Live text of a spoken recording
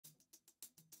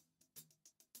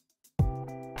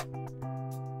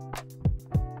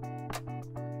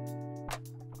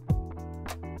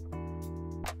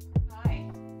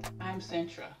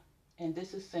Centra, and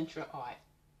this is Centra Art.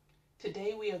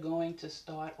 Today we are going to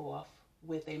start off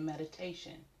with a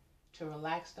meditation to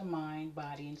relax the mind,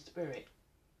 body, and spirit.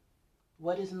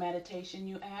 What is meditation,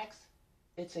 you ask?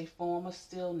 It's a form of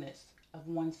stillness of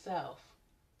oneself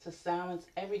to silence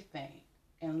everything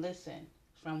and listen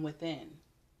from within.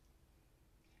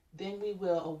 Then we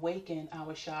will awaken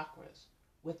our chakras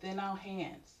within our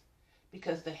hands,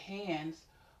 because the hands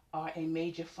are a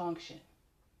major function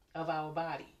of our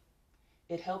body.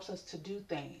 It helps us to do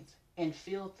things and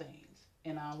feel things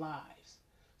in our lives.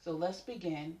 So let's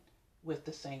begin with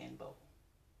the singing bowl.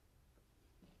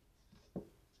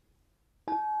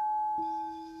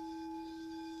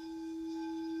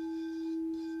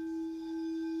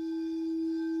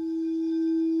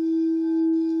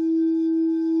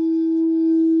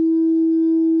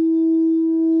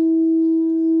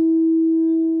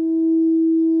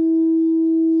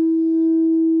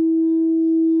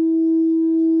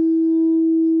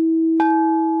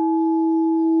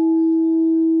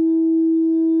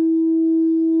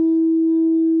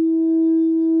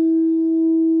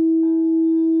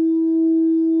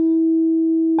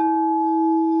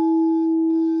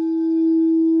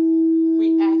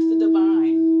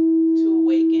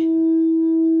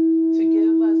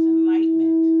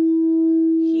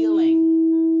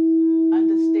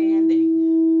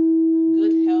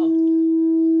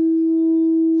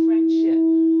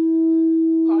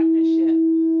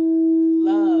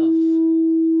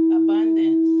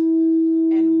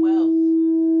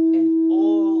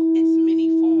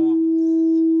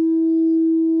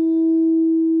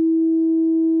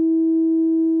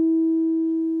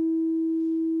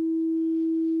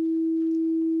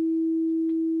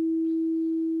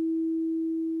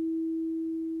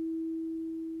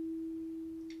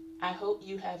 I hope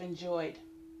you have enjoyed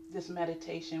this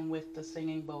meditation with the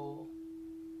singing bowl.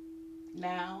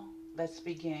 Now, let's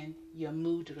begin your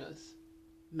Mudras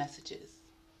messages.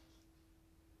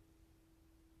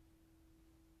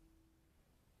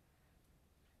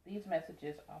 These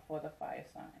messages are for the fire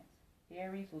signs,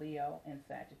 Aries, Leo, and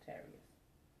Sagittarius.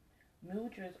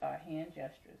 Mudras are hand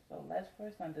gestures, so let's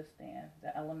first understand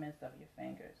the elements of your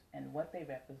fingers and what they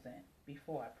represent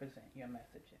before I present your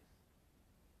messages.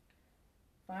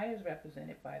 Fire is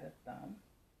represented by the thumb.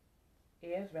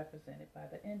 Air is represented by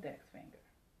the index finger.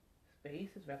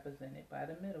 Space is represented by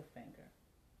the middle finger.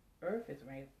 Earth is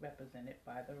represented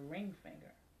by the ring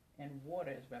finger. And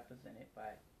water is represented by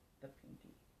the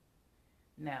pinky.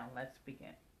 Now let's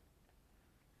begin.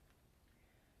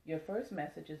 Your first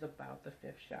message is about the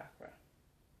fifth chakra,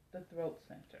 the throat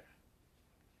center.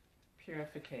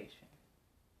 Purification.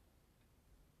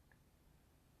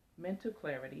 Mental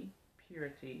clarity,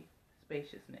 purity,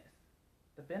 spaciousness.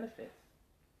 The benefits: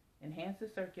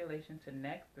 enhances circulation to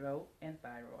neck, throat, and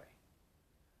thyroid.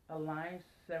 Aligns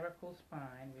cervical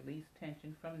spine, release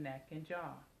tension from neck and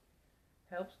jaw.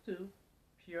 Helps to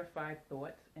purify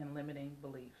thoughts and limiting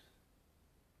beliefs.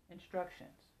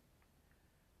 Instructions: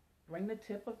 bring the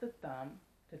tip of the thumb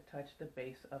to touch the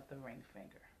base of the ring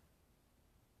finger.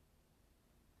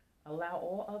 Allow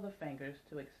all other fingers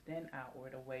to extend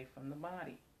outward away from the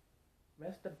body.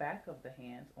 Rest the back of the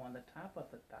hands on the top of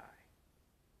the thigh.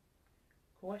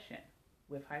 Caution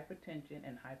with hypertension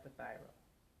and hypothyroid.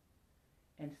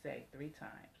 And say 3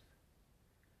 times.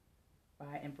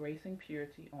 By embracing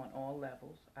purity on all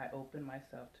levels, I open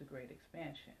myself to great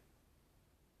expansion.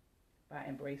 By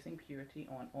embracing purity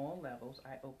on all levels,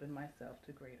 I open myself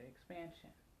to greater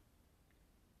expansion.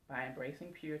 By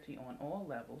embracing purity on all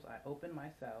levels, I open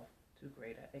myself to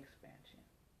greater expansion.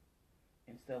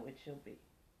 And so it shall be.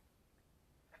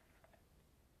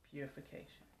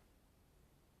 Purification.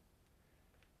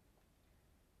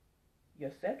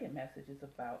 Your second message is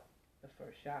about the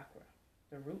first chakra,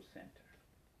 the root center.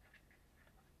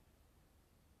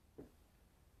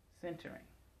 Centering.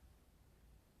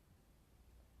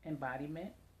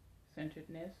 Embodiment,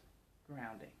 centeredness,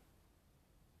 grounding.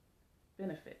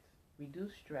 Benefits: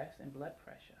 reduce stress and blood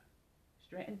pressure,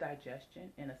 strengthen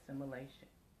digestion and assimilation,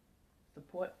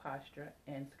 support posture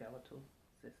and skeletal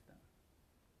system.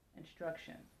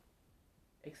 Instructions: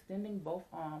 extending both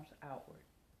arms outward.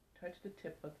 Touch the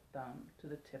tip of the thumb to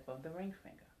the tip of the ring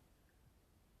finger.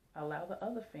 Allow the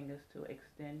other fingers to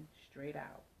extend straight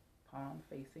out, palm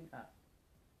facing up.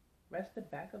 Rest the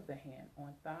back of the hand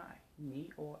on thigh,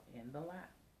 knee, or in the lap.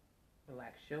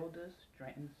 Relax shoulders,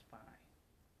 straighten spine.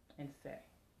 And say,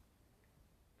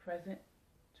 present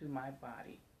to my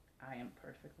body, I am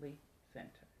perfectly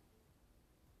centered.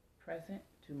 Present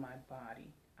to my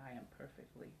body, I am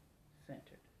perfectly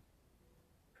centered.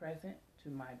 Present to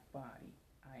my body,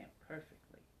 I am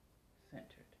perfectly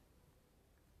centered.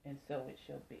 And so it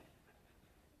shall be.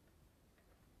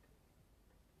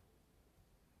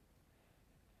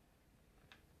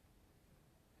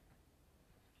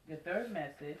 Your third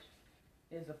message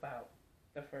is about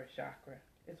the first chakra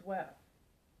as well,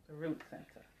 the root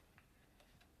center.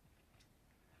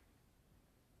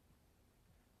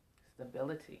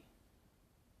 Stability.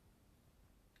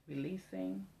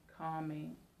 Releasing,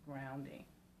 calming, grounding.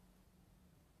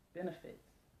 Benefits.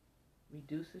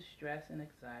 Reduces stress and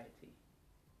anxiety.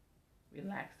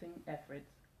 Relaxing efforts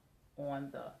on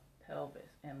the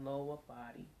pelvis and lower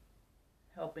body,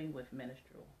 helping with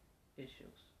menstrual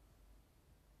issues.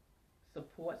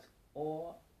 Supports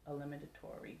all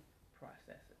eliminatory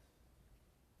processes.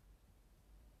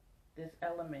 This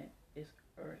element is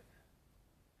earth.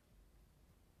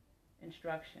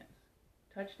 Instructions.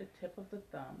 Touch the tip of the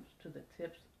thumbs to the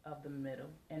tips of the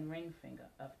middle and ring finger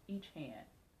of each hand.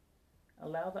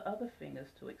 Allow the other fingers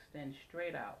to extend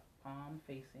straight out, palm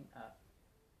facing up.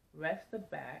 Rest the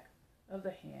back of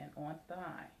the hand on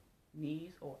thigh,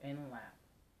 knees, or in lap.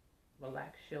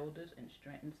 Relax shoulders and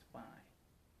straighten spine.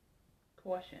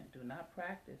 Caution, do not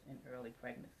practice in early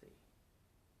pregnancy.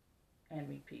 And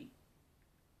repeat.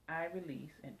 I release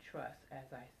and trust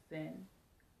as I send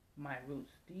my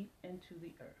roots deep into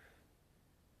the earth.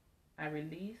 I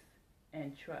release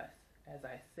and trust as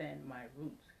I send my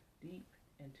roots deep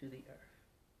into the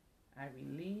earth. I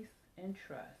release and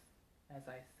trust as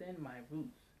I send my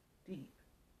roots deep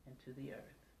into the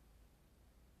earth.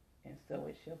 And so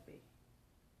it shall be.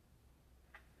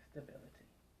 Stability.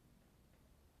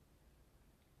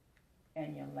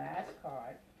 And your last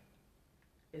card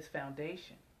is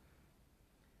foundation.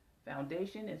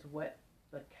 Foundation is what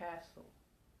the castle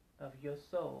of your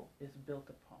soul is built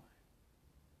upon,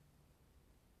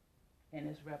 and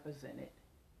is represented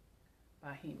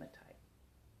by hematite,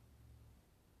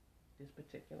 this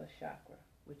particular chakra,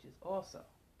 which is also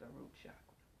the root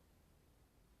chakra.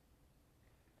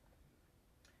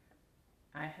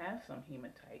 I have some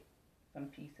hematite, some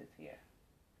pieces here,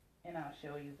 and I'll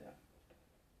show you them.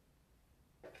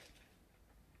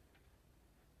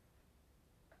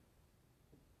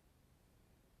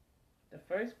 The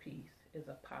first piece is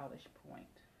a polish point.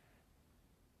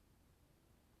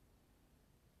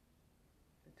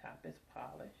 The top is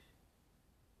polished.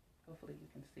 Hopefully you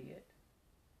can see it.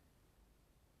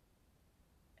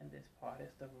 And this part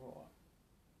is the raw,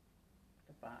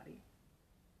 the body.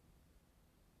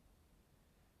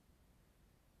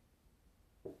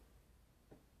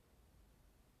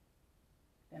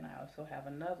 Then I also have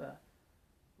another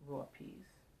raw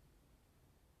piece.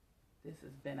 This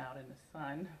has been out in the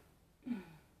sun.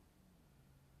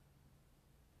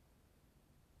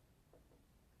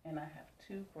 And I have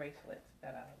two bracelets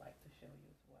that I would like to show you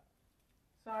as well.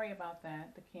 Sorry about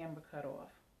that, the camera cut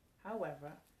off.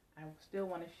 However, I still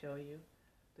want to show you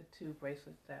the two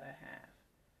bracelets that I have.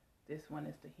 This one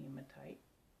is the hematite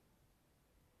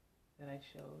that I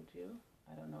showed you.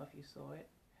 I don't know if you saw it,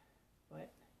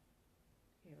 but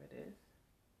here it is.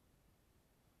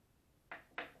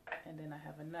 And then I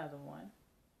have another one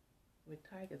with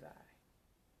tiger's eye.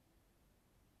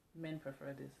 Men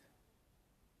prefer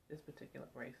this particular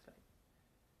bracelet.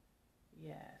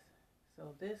 Yes,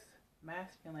 so this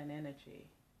masculine energy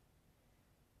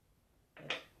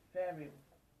is very,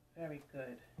 very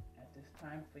good at this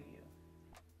time for you.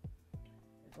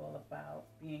 It's all about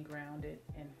being grounded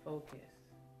and focused.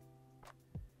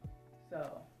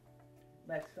 So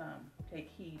let's take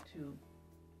heed to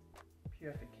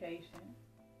purification,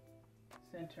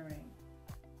 centering,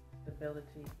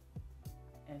 stability,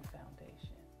 and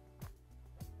foundation.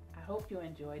 I hope you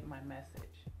enjoyed my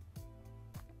message.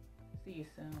 See you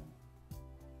soon.